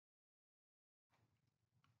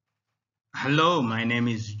Hello, my name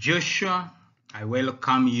is Joshua. I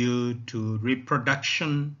welcome you to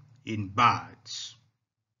Reproduction in Birds.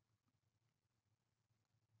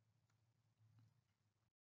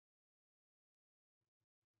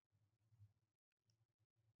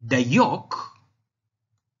 The yolk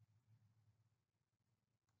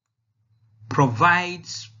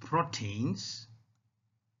provides proteins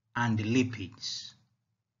and lipids.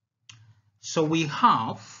 So we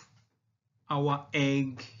have our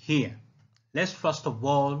egg here. Let's first of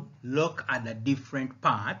all look at the different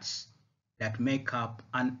parts that make up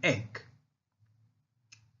an egg.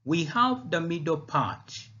 We have the middle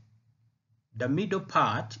part. The middle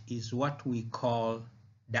part is what we call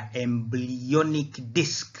the embryonic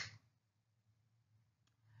disc.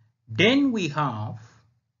 Then we have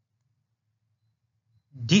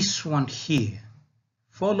this one here,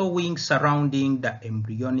 surrounding the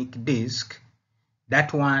embryonic disc.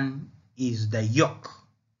 That one is the yolk.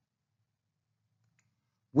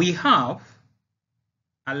 We have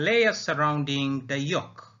a layer surrounding the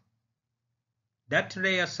yolk. That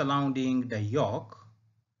layer surrounding the yolk,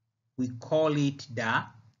 we call it the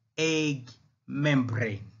egg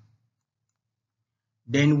membrane.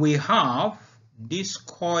 Then we have this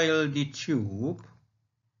coiled tube.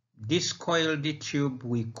 This coiled tube,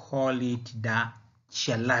 we call it the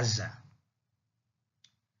chalaza.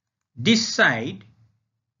 This side,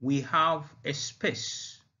 we have a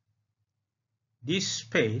space. This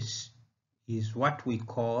space is what we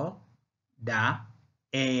call the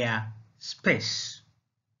air space.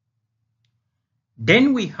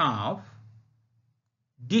 Then we have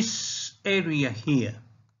this area here.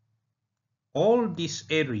 All this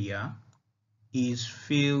area is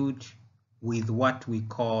filled with what we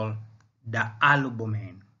call the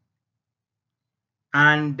albumin.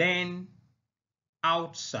 And then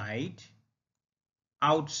outside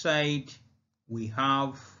we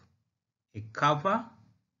have a cover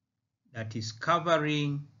that is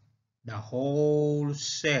covering the whole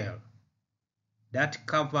cell. That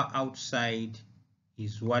cover outside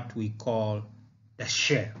is what we call the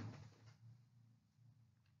shell.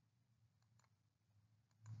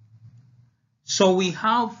 So we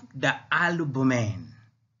have the albumin.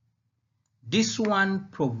 This one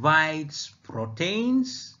provides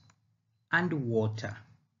proteins and water.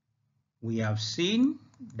 We have seen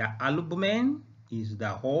the albumin is the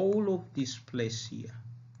whole of this place here.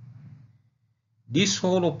 This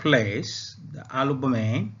whole place, the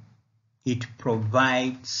albumin, it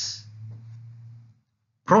provides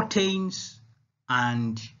proteins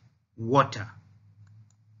and water.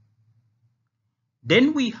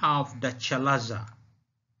 Then we have the chalaza.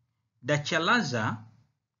 The chalaza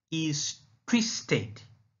is twisted.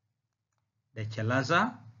 The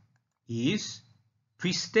chalaza is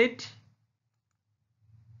twisted.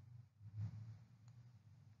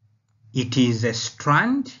 It is a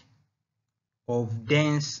strand of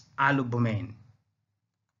dense albumin.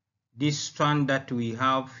 This strand that we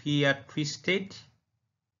have here twisted,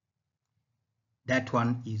 that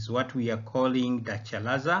one is what we are calling the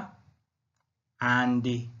chalaza, and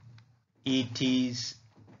it is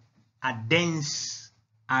a dense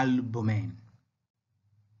albumin.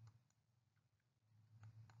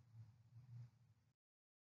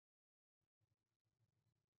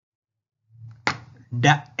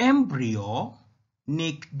 The embryonic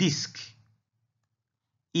disc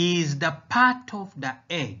is the part of the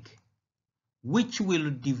egg which will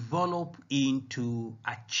develop into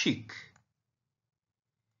a chick.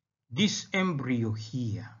 This embryo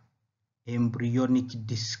here, embryonic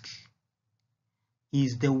disc,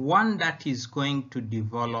 is the one that is going to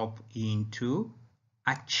develop into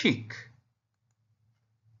a chick.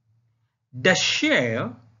 The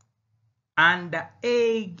shell and the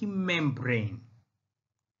egg membrane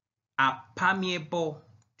are permeable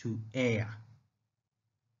to air.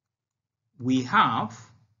 We have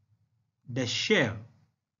the shell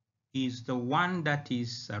is the one that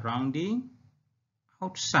is surrounding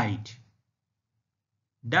outside.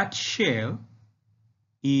 That shell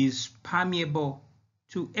is permeable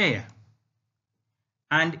to air.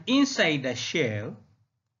 And inside the shell,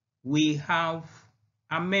 we have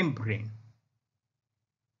a membrane.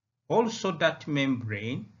 Also, that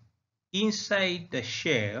membrane inside the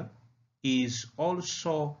shell is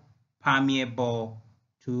also permeable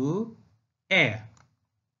to air,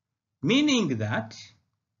 meaning that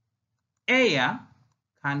air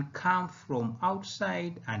can come from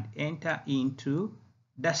outside and enter into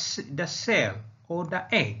the cell or the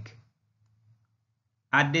egg.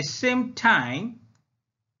 At the same time,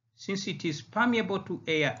 since it is permeable to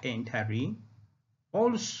air entering,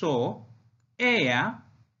 also air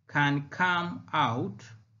can come out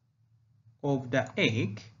of the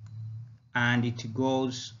egg and it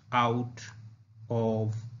goes out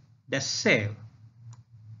of the cell.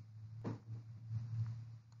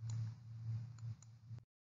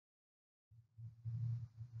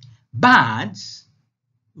 Birds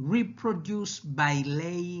reproduce by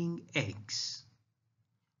laying eggs,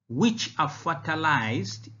 which are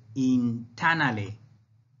fertilized internally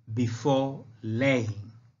before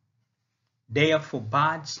laying. Therefore,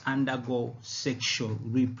 birds undergo sexual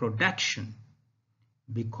reproduction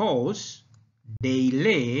because they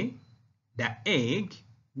lay the egg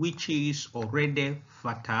which is already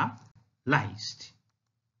fertilized.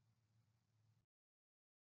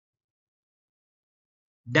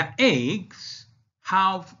 The eggs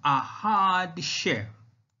have a hard shell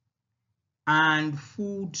and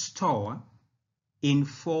food store in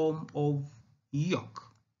form of yolk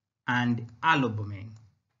and albumin.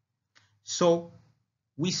 So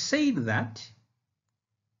we say that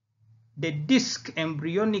the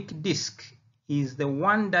embryonic disc is the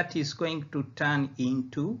one that is going to turn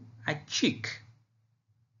into a chick.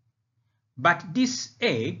 But this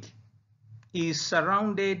egg is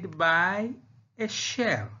surrounded by a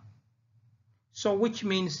shell. So which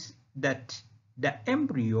means that the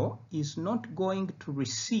embryo is not going to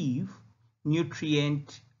receive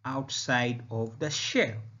nutrient outside of the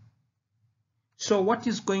shell. So what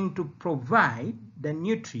is going to provide the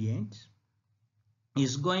nutrients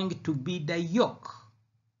is going to be the yolk.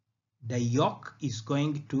 The yolk is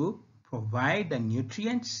going to provide the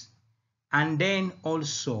nutrients, and then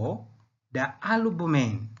also the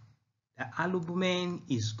albumin. The albumin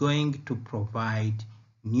is going to provide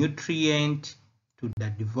nutrient to the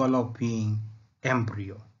developing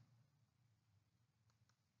embryo.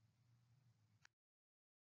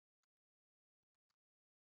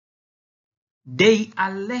 They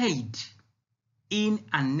are laid in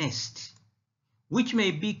a nest, which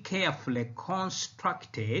may be carefully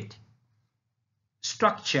constructed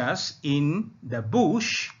structures in the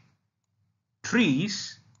bush,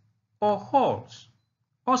 trees, or holes,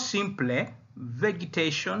 or simply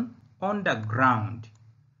vegetation on the ground.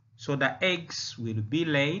 So the eggs will be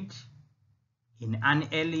laid in an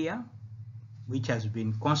area which has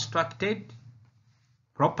been constructed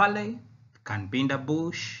properly. It can be in the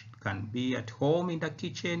bush, it can be at home in the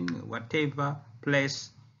kitchen, whatever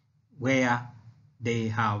place where they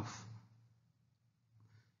have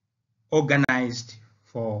organized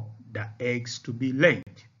for the eggs to be laid.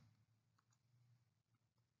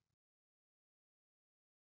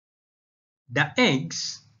 The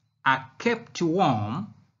eggs are kept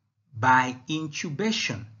warm by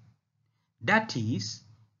incubation. That is,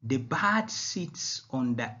 the bird sits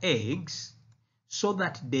on the eggs so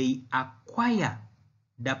that they acquire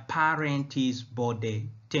the parent's body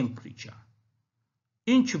temperature.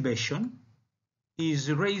 Incubation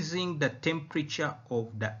is raising the temperature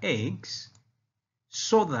of the eggs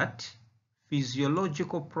so that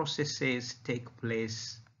physiological processes take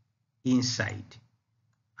place inside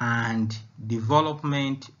and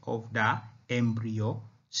development of the embryo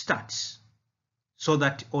starts, so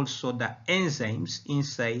that also the enzymes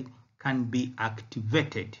inside can be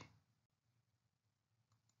activated.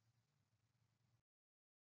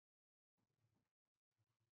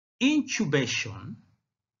 Incubation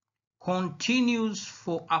continues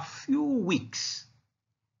for a few weeks,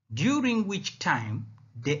 during which time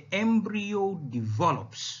the embryo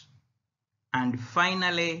develops, and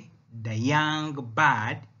finally the young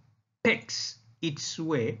bird pecks its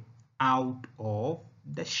way out of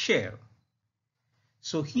the shell.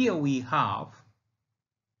 So here we have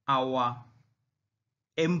our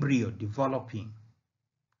embryo developing.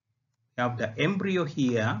 We have the embryo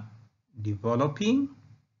here developing,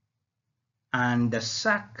 and the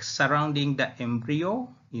sac surrounding the embryo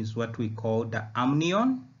is what we call the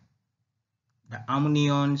amnion. The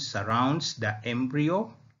amnion surrounds the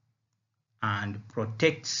embryo and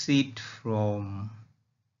protects it from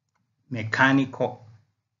mechanical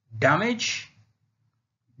damage.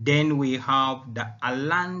 Then we have the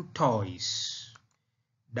allantois.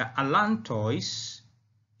 The allantois,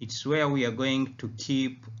 it's where we are going to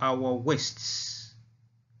keep our wastes,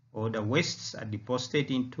 or the wastes are deposited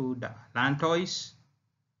into the allantois.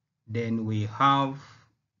 Then we have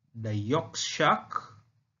the yolk sac.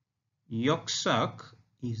 Yolk sac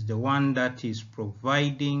is the one that is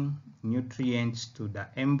providing nutrients to the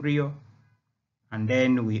embryo. And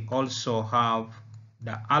then we also have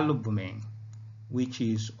the albumin, which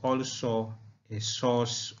is also a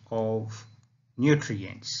source of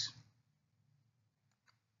nutrients.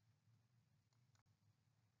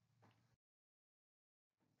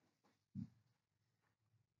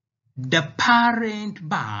 The parent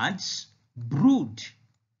birds brood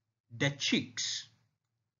the chicks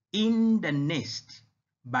in the nest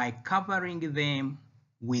by covering them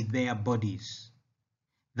with their bodies,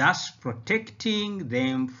 thus protecting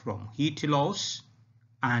them from heat loss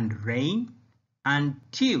and rain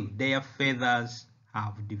until their feathers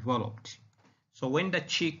have developed. So when the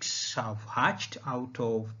chicks have hatched out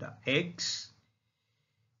of the eggs,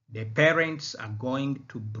 the parents are going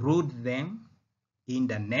to brood them in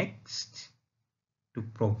the nest to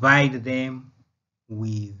provide them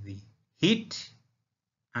with heat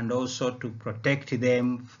and also to protect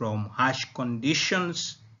them from harsh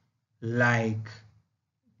conditions like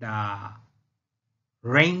the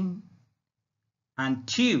rain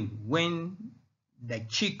until when the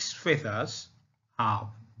chick's feathers have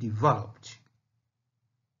developed.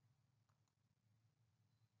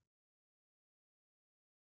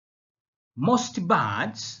 Most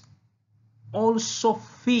birds also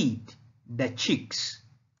feed the chicks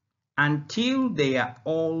until they are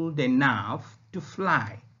old enough to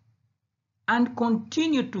fly and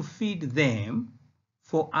continue to feed them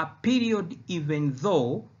for a period even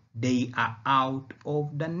though they are out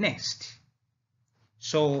of the nest.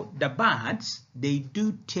 So the birds, they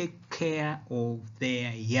do take care of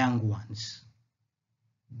their young ones.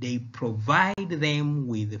 They provide them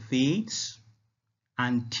with feeds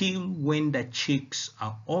until when the chicks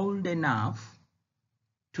are old enough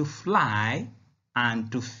to fly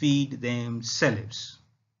and to feed themselves.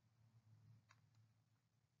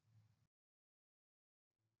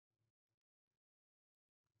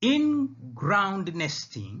 In ground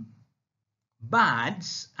nesting,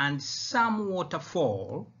 birds and some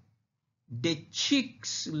waterfowl, the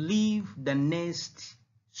chicks leave the nest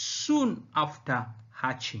soon after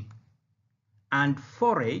hatching and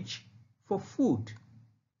forage for food,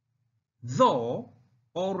 though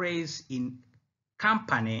always in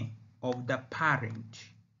company of the parent.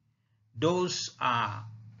 Those are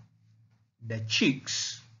the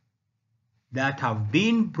chicks that have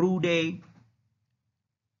been brooded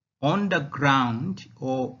on the ground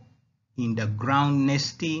or in the ground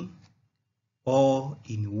nesting or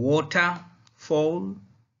in waterfall.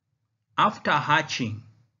 After hatching,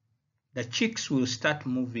 the chicks will start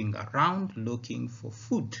moving around looking for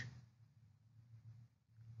food.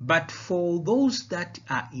 But for those that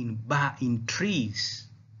are in trees,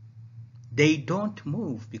 they don't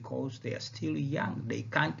move because they are still young. They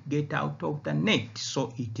can't get out of the net.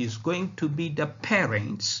 So it is going to be the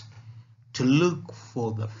parents to look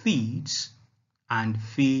for the feeds and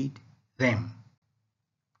feed them.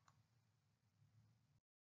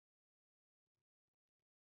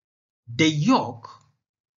 The yolk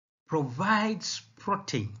provides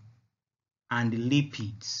protein and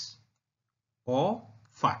lipids or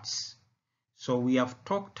fats. So we have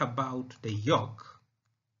talked about the yolk.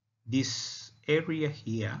 This area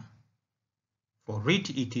here, for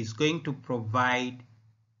it is going to provide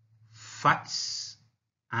fats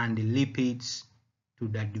and lipids to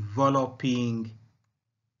the developing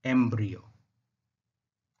embryo.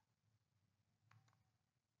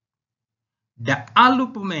 The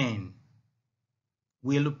albumen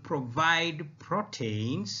will provide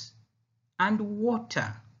proteins and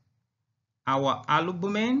water. Our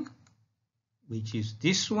albumen, which is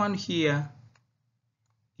this one here,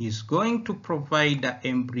 is going to provide the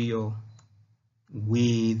embryo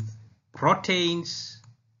with proteins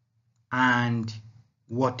and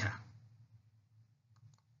water.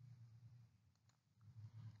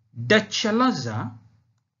 The chalaza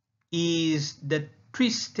is the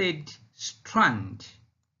twisted strand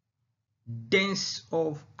dense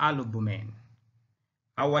of albumen.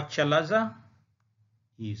 Our chalaza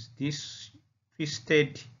is this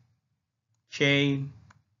twisted chain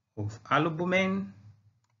of albumen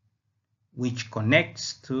which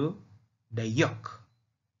connects to the yolk.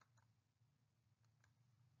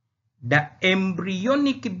 The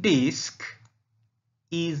embryonic disc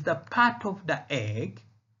is the part of the egg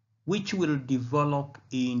which will develop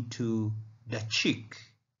into the chick.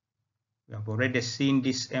 We have already seen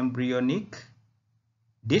this embryonic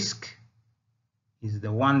disc is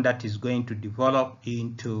the one that is going to develop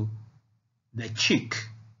into the chick.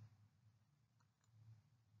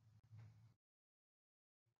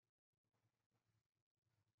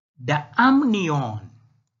 The amnion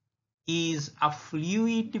is a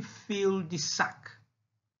fluid-filled sac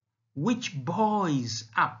which buoys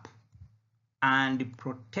up and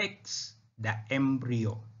protects the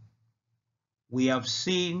embryo. We have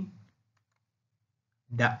seen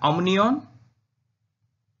the amnion.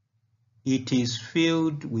 It is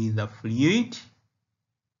filled with a fluid,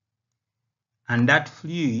 and that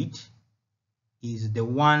fluid is the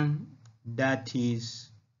one that is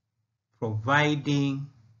providing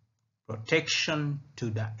protection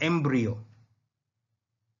to the embryo.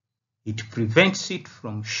 It prevents it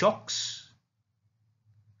from shocks,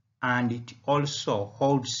 and it also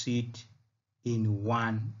holds it in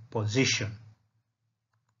one position.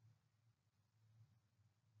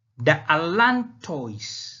 The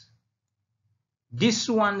allantois, this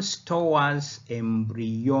one stores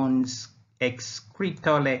embryon's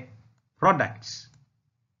excretory products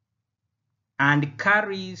and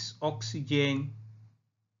carries oxygen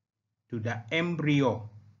to the embryo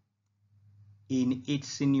in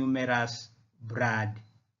its numerous blood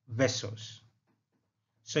vessels.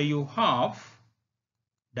 So you have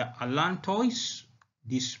the allantois,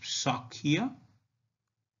 this sac here.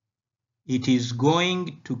 It is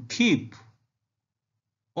going to keep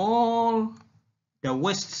all the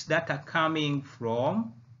wastes that are coming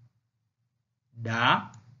from the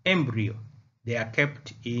embryo. They are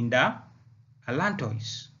kept in the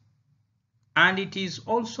allantois. And it is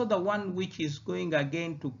also the one which is going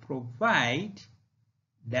again to provide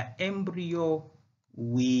the embryo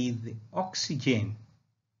with oxygen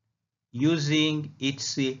using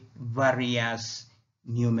its various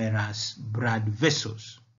numerous blood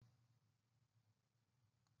vessels.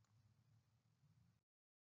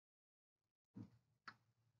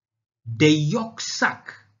 The yolk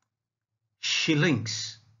sac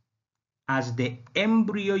shrinks as the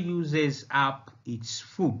embryo uses up its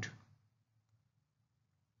food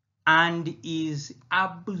and is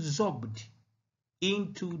absorbed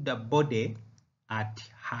into the body at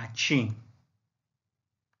hatching.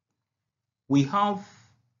 We have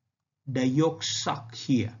the yolk sac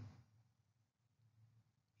here.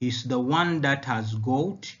 It's the one that has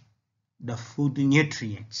got the food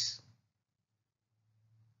nutrients,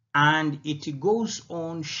 and it goes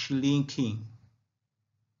on shrinking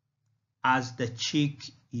as the chick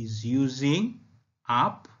is using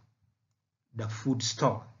up the food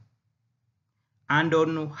store. And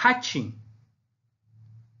on hatching,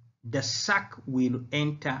 the sac will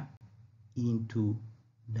enter into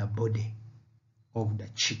the body of the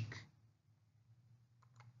chick.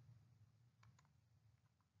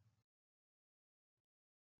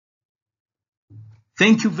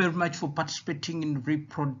 Thank you very much for participating in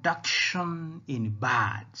Reproduction in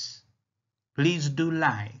Birds. Please do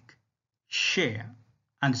like, share,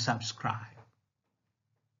 and subscribe.